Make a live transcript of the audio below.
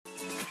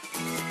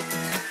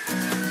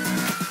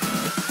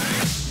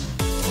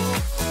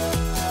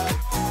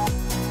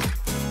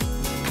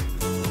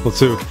Let's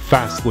do a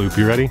fast loop.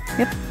 You ready?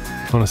 Yep.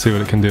 I want to see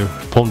what it can do.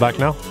 Pulling back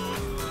now?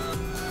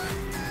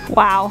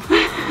 Wow.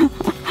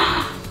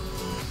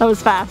 That was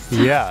fast.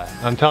 Yeah,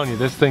 I'm telling you,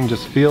 this thing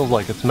just feels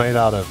like it's made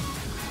out of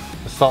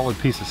a solid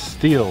piece of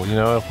steel, you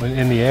know,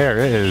 in the air.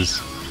 It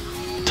is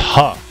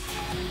tough.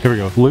 Here we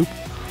go, loop.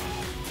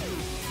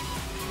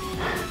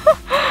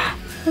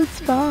 That's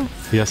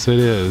fast. Yes, it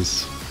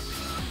is.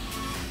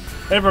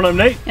 Hey everyone, I'm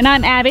Nate. And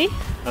I'm Abby.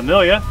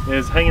 Amelia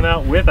is hanging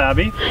out with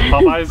Abby.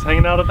 Popeye's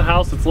hanging out at the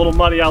house. It's a little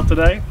muddy out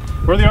today.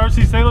 We're the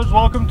RC Sailors.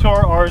 Welcome to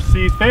our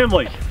RC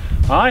family.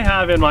 I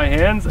have in my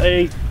hands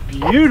a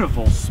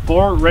beautiful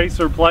sport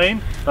racer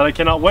plane that I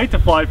cannot wait to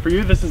fly for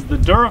you. This is the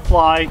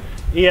Durafly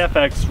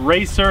EFX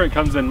Racer. It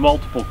comes in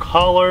multiple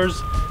colors.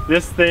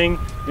 This thing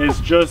is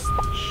just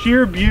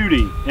sheer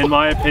beauty in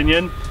my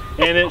opinion,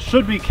 and it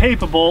should be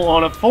capable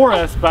on a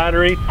 4S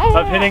battery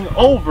of hitting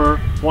over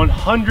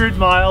 100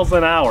 miles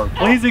an hour.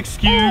 Please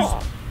excuse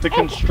the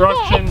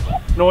construction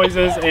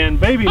noises and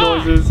baby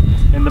noises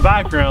in the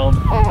background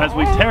as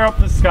we tear up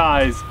the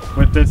skies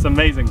with this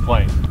amazing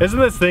plane. Isn't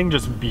this thing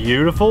just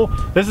beautiful?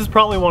 This is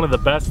probably one of the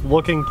best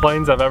looking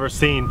planes I've ever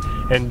seen,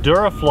 and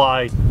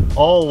Durafly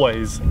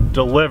always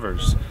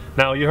delivers.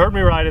 Now, you heard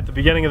me right at the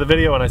beginning of the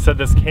video when I said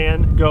this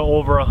can go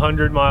over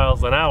 100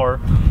 miles an hour.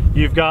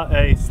 You've got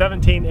a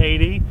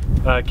 1780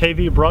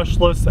 kV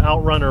brushless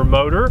outrunner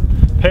motor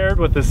paired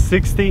with a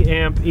 60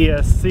 amp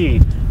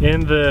ESC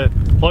in the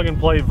plug and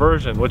play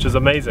version, which is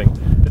amazing.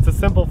 It's a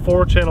simple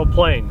 4-channel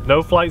plane,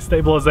 no flight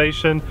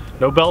stabilization,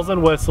 no bells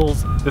and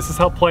whistles. This is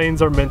how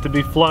planes are meant to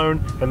be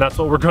flown, and that's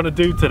what we're going to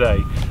do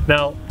today.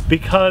 Now,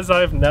 because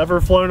I've never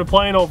flown a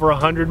plane over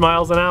 100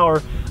 miles an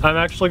hour, I'm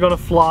actually going to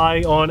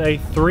fly on a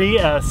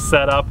 3S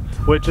setup,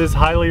 which is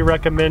highly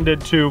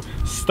recommended to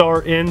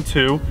start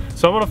into.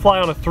 So I'm going to fly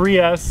on a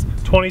 3S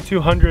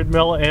 2200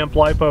 milliamp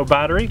LiPo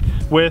battery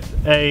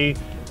with a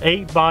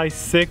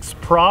 8x6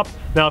 prop.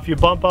 Now if you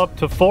bump up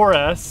to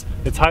 4S,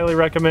 it's highly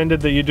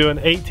recommended that you do an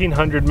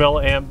 1800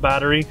 milliamp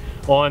battery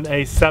on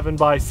a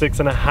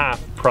 7x6.5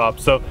 prop.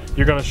 So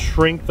you're going to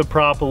shrink the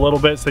prop a little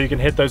bit so you can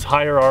hit those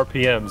higher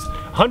RPMs.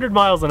 100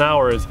 miles an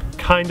hour is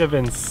kind of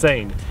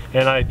insane,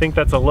 and I think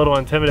that's a little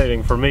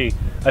intimidating for me.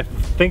 I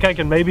think I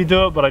can maybe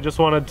do it, but I just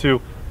wanted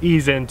to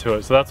ease into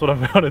it, so that's what I'm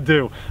going to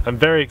do. I'm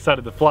very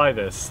excited to fly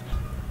this.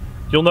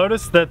 You'll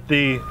notice that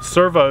the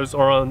servos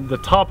are on the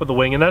top of the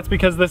wing, and that's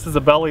because this is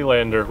a belly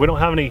lander. We don't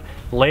have any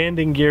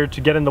landing gear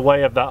to get in the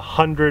way of that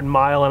 100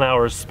 mile an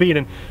hour speed.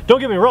 And don't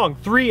get me wrong,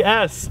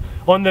 3S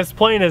on this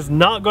plane is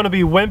not going to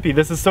be wimpy.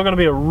 This is still going to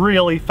be a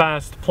really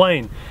fast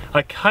plane.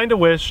 I kind of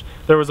wish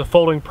there was a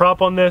folding prop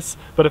on this,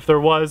 but if there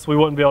was, we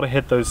wouldn't be able to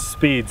hit those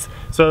speeds.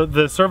 So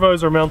the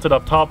servos are mounted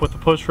up top with the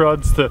push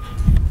rods to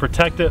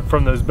protect it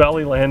from those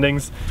belly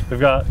landings.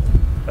 We've got,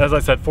 as I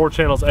said, 4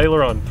 channels,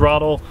 aileron,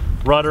 throttle,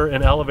 rudder,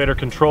 and elevator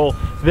control.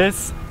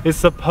 This is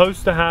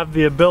supposed to have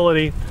the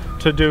ability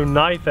to do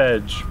knife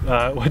edge,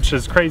 which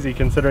is crazy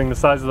considering the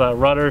size of that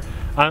rudder.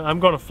 I'm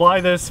going to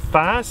fly this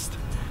fast.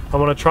 I'm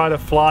going to try to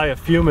fly a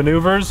few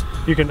maneuvers.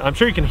 I'm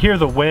sure you can hear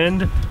the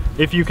wind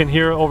if you can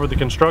hear over the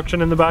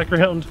construction in the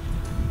background,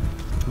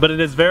 but it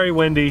is very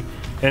windy,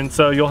 and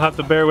so you'll have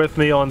to bear with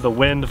me on the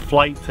wind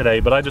flight today,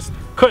 but I just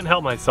couldn't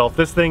help myself.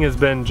 This thing has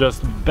been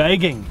just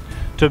begging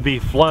to be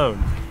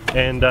flown,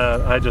 and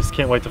I just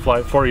can't wait to fly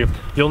it for you.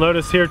 You'll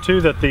notice here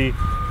too that the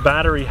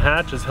battery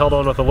hatch is held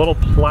on with a little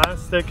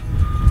plastic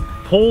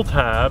pull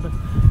tab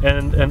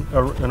and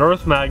an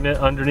earth magnet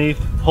underneath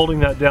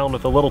holding that down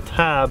with a little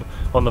tab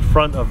on the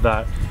front of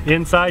that.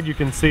 Inside you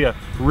can see a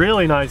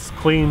really nice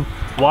clean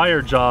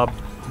wire job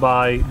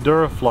by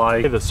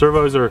Durafly. The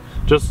servos are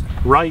just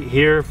right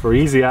here for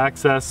easy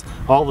access.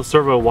 All the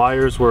servo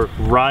wires were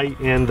right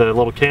in the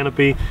little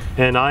canopy,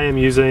 and I am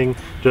using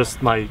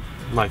just my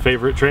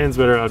favorite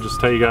transmitter. I'll just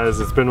tell you guys,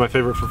 it's been my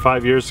favorite for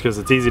 5 years because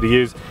it's easy to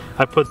use.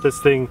 I put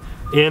this thing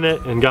in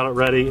it and got it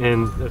ready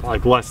in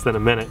like less than a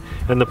minute,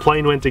 and the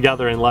plane went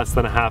together in less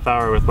than a half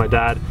hour with my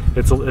dad.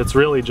 It's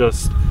really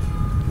just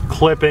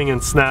clipping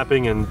and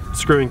snapping and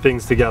screwing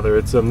things together.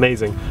 It's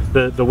amazing.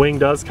 The wing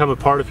does come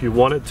apart if you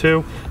want it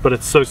to, but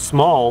it's so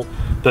small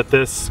that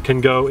this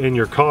can go in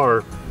your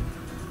car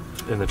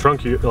in the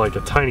trunk, like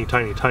a tiny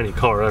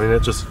car. I mean,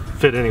 it just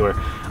fit anywhere.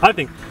 I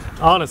think,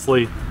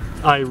 honestly,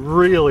 I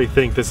really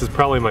think this is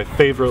probably my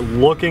favorite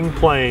looking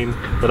plane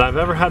that I've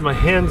ever had my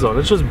hands on.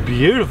 It's just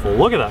beautiful.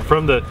 Look at that,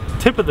 from the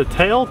tip of the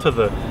tail to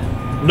the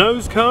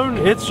nose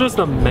cone. It's just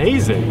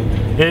amazing,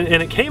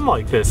 and it came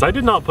like this. I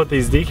did not put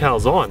these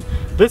decals on.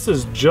 This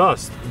is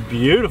just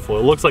beautiful.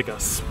 It looks like a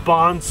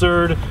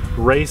sponsored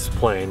race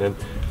plane, and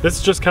this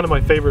is just kind of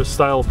my favorite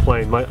style of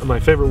plane. My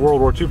favorite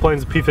World War II plane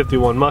is a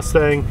P-51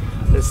 Mustang.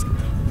 This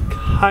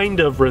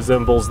kind of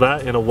resembles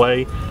that in a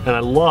way, and I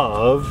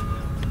love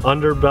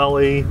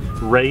underbelly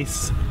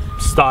race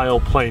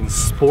style planes,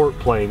 sport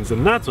planes,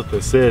 and that's what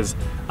this is.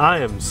 I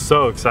am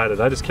so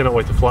excited. I just cannot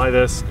wait to fly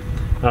this.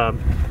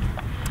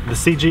 The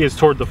CG is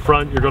toward the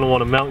front. You're going to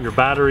want to mount your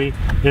battery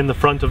in the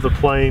front of the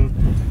plane,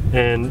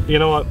 and you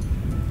know what?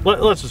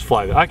 Let's just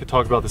fly it. I could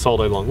talk about this all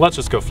day long. Let's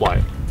just go fly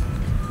it.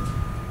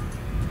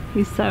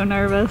 He's so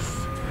nervous.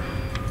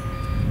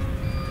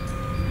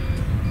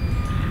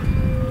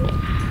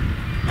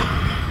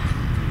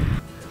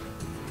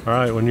 All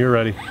right, when you're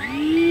ready.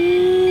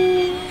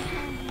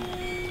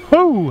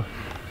 Woo!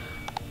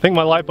 I think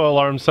my LiPo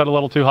alarm set a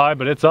little too high,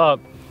 but it's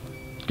up.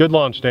 Good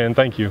launch, Dan,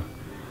 thank you.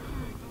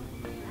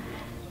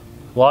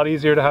 A lot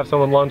easier to have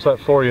someone launch that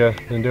for you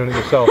than doing it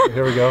yourself. But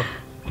here we go.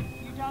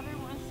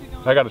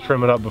 I gotta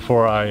trim it up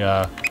before I,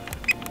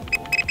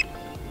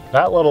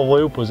 that little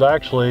loop was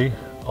actually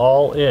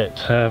all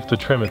it. I have to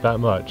trim it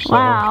that much. So.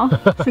 Wow,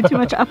 so too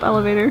much up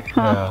elevator.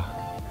 Huh? Yeah.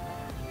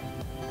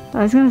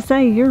 I was gonna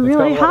say, you're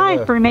really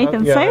high for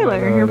Nathan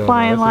Saylor. You're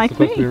flying like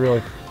me. It's supposed to be a really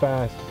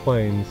fast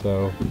plane,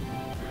 so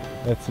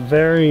it's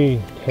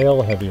very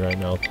tail heavy right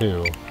now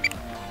too.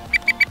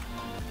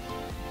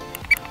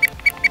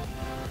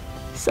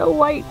 So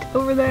white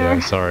over there. Yeah,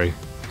 sorry.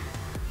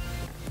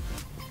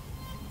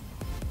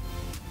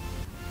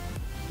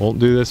 Won't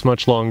do this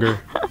much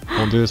longer.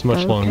 Won't do this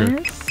much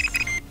longer.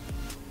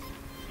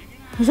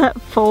 Is that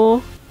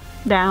full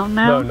down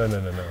now?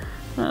 No.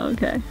 Oh,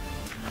 okay.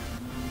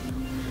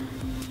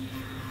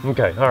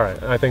 Okay, all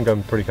right. I think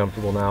I'm pretty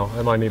comfortable now.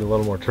 I might need a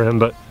little more trim,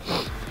 but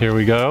here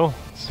we go.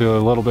 Let's do a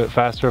little bit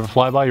faster of a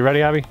flyby. You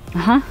ready, Abby?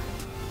 Uh-huh.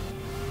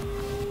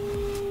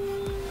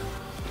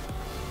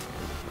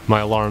 My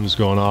alarm's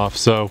going off,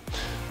 so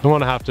I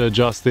want to have to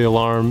adjust the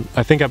alarm.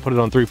 I think I put it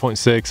on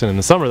 3.6, and in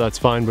the summer that's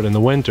fine, but in the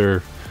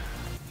winter,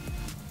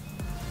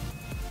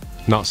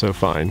 not so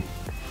fine.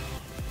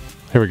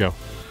 Here we go.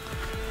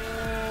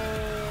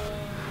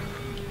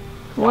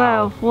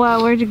 Whoa,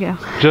 whoa, where'd you go?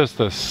 Just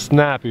a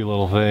snappy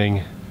little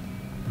thing.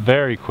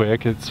 Very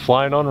quick. It's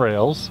flying on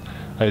rails.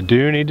 I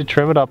do need to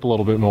trim it up a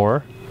little bit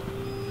more.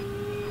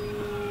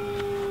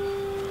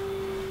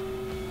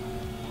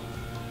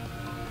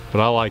 But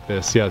I like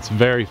this. Yeah, it's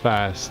very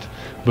fast,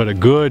 but a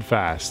good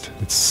fast.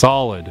 It's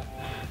solid.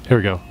 Here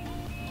we go.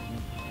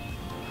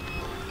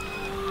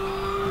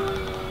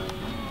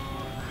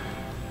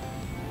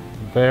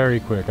 Very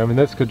quick. I mean,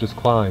 this could just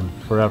climb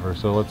forever,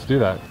 so let's do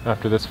that.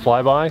 After this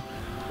flyby,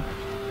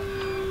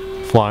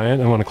 fly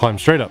in, I want to climb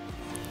straight up.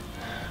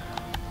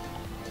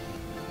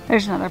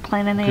 There's another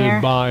plane in the air.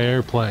 Goodbye,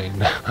 airplane.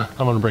 I'm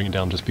going to bring it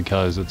down just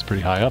because it's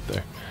pretty high up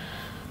there.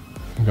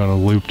 I'm going to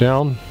loop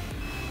down.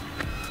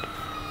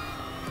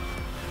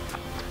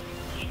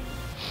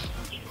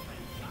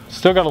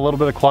 Still got a little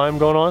bit of climb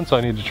going on, so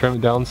I need to trim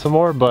it down some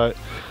more, but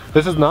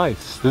this is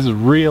nice. This is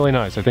really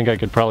nice. I think I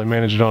could probably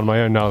manage it on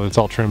my own now that it's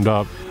all trimmed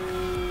up.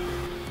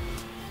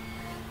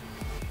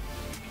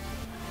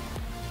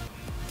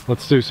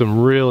 Let's do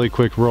some really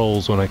quick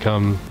rolls when I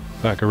come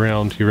back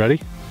around. You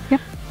ready? Yep.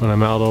 When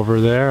I'm out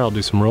over there, I'll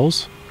do some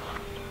rolls.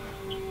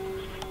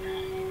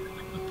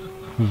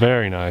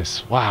 Very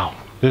nice. Wow.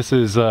 This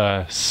is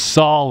a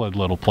solid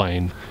little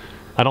plane.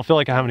 I don't feel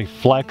like I have any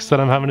flex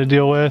that I'm having to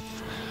deal with.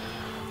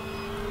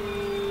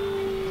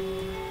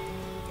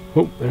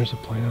 Oh, there's a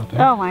plane out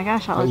there. Oh my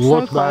gosh, that It looks so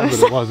looked close. bad,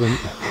 but it wasn't.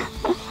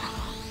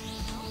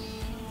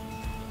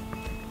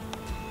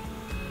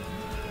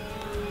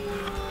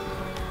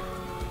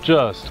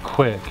 Just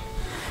quick.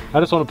 I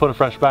just want to put a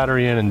fresh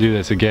battery in and do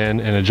this again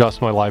and adjust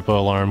my LiPo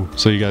alarm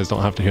so you guys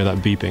don't have to hear that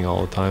beeping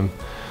all the time.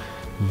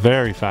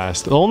 Very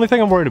fast. The only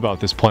thing I'm worried about with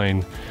this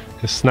plane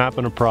is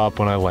snapping a prop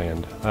when I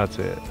land. That's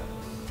it.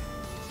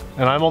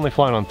 And I'm only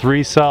flying on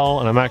 3-cell,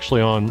 and I'm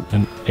actually on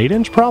an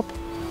 8-inch prop?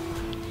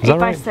 Is that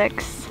right?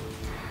 8x6.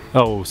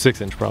 Oh,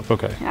 6-inch prop,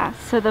 okay. Yeah,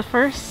 so the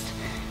first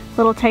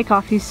little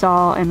takeoff you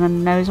saw and the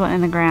nose went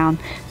in the ground,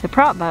 the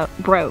prop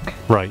broke.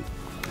 Right.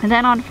 And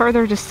then on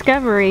further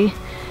discovery,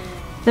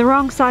 the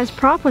wrong size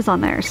prop was on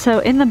there. So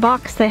in the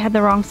box they had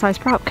the wrong size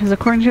prop because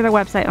according to their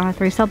website, on a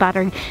 3-cell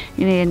battery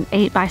you need an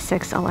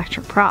 8x6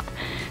 electric prop.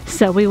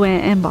 So we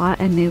went and bought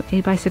a new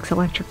 8x6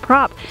 electric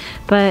prop,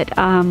 but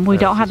we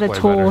don't have the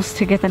tools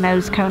to get the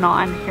nose cone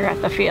on here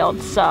at the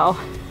field, so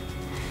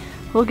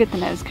we'll get the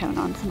nose cone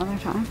on some other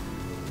time.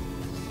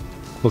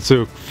 Let's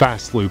do a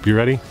fast loop. You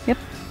ready? Yep.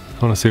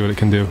 I want to see what it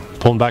can do.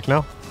 Pulling back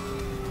now?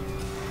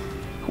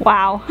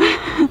 Wow.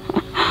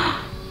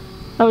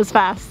 That was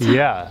fast.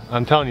 Yeah,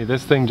 I'm telling you,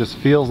 this thing just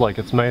feels like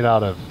it's made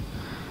out of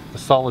a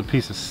solid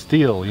piece of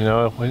steel, you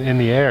know? In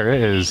the air,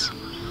 it is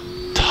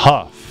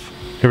tough.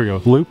 Here we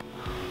go, loop.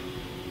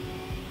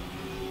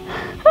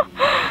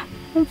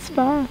 That's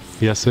fast.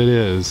 Yes, it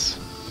is.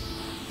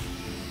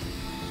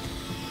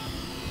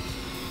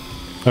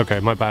 Okay,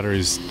 my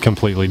battery's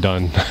completely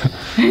done.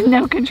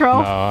 No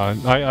control? No,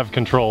 I have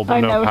control, but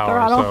no power,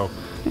 throttle. so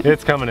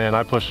it's coming in.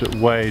 I pushed it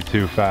way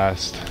too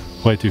fast,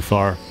 way too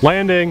far.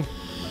 Landing!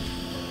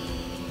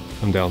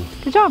 I'm down.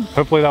 Good job.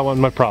 Hopefully that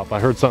wasn't my prop. I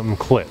heard something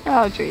click.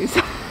 Oh, jeez.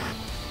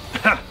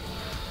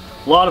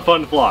 A lot of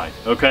fun to fly,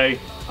 okay?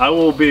 I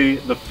will be,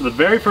 the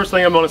very first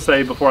thing I'm going to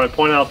say before I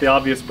point out the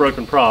obvious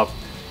broken prop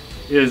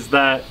is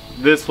that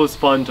this was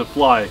fun to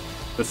fly.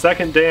 The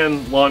second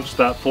Dan launched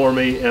that for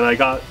me and I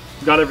got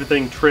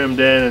everything trimmed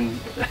in and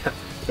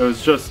it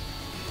was just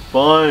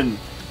fun.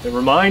 It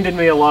reminded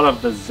me a lot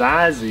of the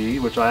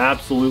Zazzy, which I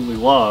absolutely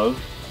love.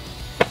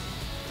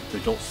 They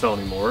don't sell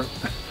anymore.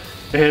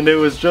 And it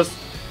was just,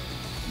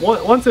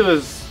 once it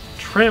was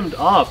trimmed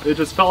up, it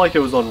just felt like it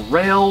was on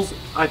rails.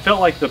 I felt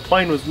like the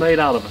plane was made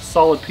out of a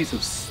solid piece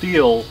of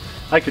steel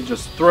I could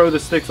just throw the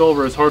sticks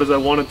over as hard as I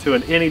wanted to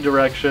in any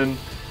direction,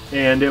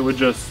 and it would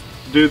just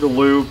do the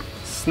loop,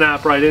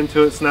 snap right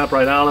into it, snap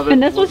right out of it.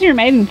 And this was your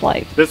maiden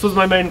flight? This was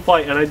my maiden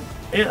flight, and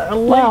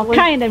well,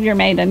 kind of your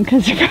maiden,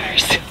 because your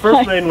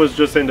first maiden was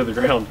just into the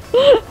ground.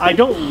 I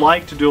don't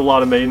like to do a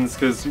lot of maidens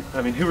because,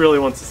 I mean, who really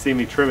wants to see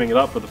me trimming it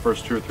up for the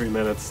first 2 or 3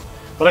 minutes?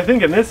 But I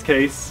think in this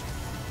case,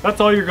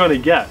 that's all you're going to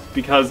get,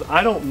 because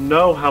I don't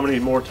know how many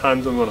more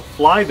times I'm going to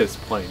fly this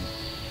plane.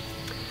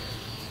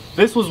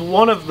 This was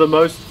one of the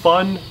most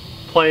fun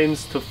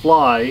planes to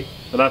fly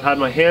that I've had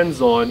my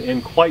hands on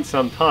in quite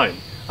some time.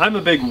 I'm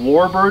a big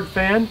Warbird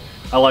fan.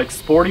 I like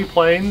sporty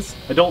planes.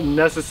 I don't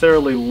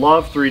necessarily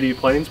love 3D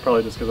planes,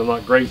 probably just because I'm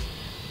not great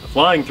at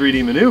flying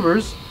 3D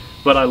maneuvers,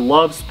 but I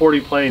love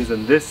sporty planes,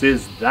 and this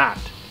is that.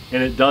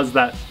 And it does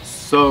that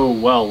so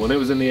well. When it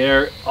was in the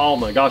air, oh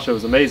my gosh, it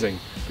was amazing.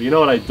 But you know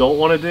what I don't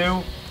want to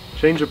do?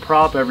 Change a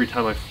prop every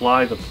time I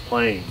fly the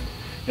plane.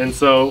 And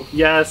so,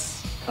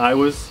 yes, I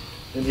was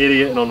an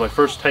idiot, and on my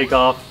first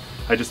takeoff,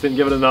 I just didn't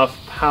give it enough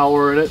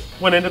power, and it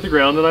went into the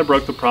ground, and I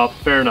broke the prop.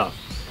 Fair enough.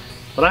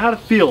 But I had a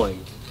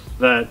feeling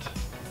that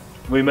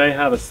we may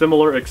have a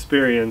similar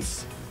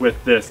experience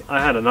with this.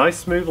 I had a nice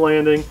smooth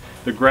landing.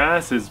 The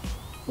grass is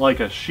like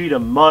a sheet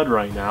of mud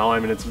right now. I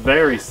mean, it's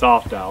very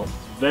soft out,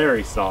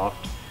 very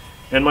soft,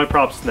 and my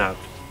prop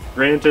snapped.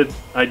 Granted,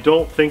 I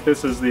don't think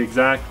this is the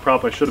exact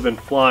prop I should have been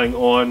flying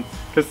on,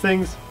 because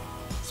things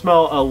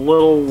smell a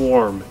little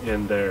warm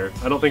in there.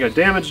 I don't think I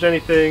damaged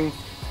anything,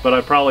 but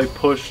I probably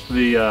pushed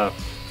the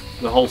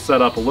whole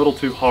setup a little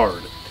too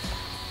hard.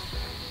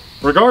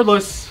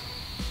 Regardless,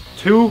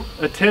 2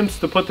 attempts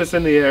to put this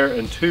in the air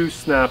and 2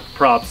 snapped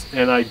props,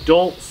 and I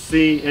don't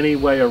see any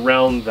way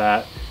around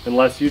that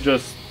unless you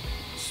just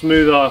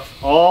smooth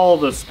off all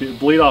the speed,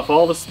 bleed off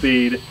all the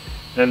speed,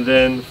 and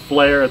then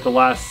flare at the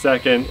last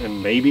second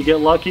and maybe get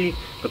lucky.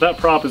 But that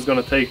prop is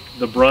going to take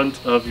the brunt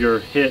of your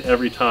hit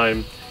every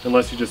time,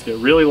 unless you just get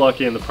really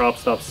lucky and the prop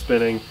stops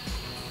spinning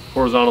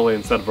horizontally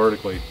instead of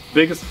vertically.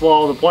 Biggest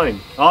flaw of the plane,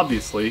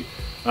 obviously.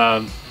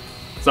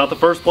 It's not the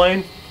first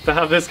plane to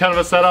have this kind of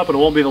a setup, and it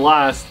won't be the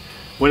last.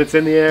 When it's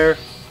in the air,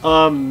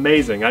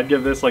 amazing. I'd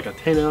give this like a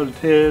 10 out of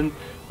 10,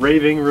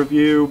 raving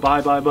review,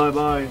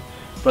 bye.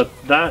 But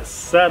that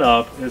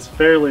setup is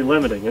fairly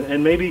limiting,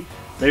 and maybe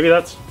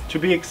that's to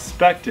be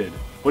expected.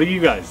 What do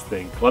you guys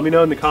think? Let me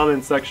know in the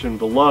comments section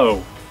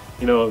below.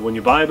 You know, when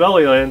you buy a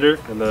belly lander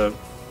and the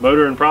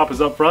motor and prop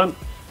is up front,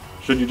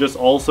 should you just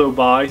also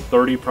buy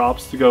 30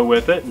 props to go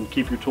with it and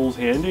keep your tools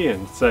handy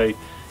and say,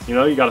 you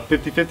know, you got a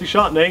 50-50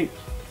 shot, Nate.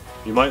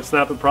 You might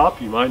snap a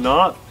prop, you might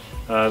not.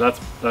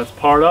 That's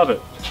part of it.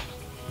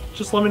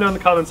 Just let me know in the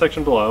comment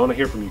section below. I want to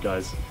hear from you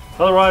guys.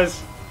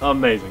 Otherwise,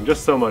 amazing.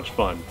 Just so much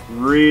fun.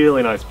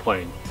 Really nice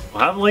plane. I'll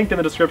have a link in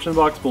the description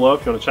box below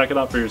if you want to check it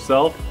out for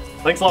yourself.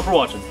 Thanks a lot for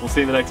watching. We'll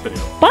see you in the next video.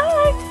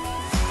 Bye!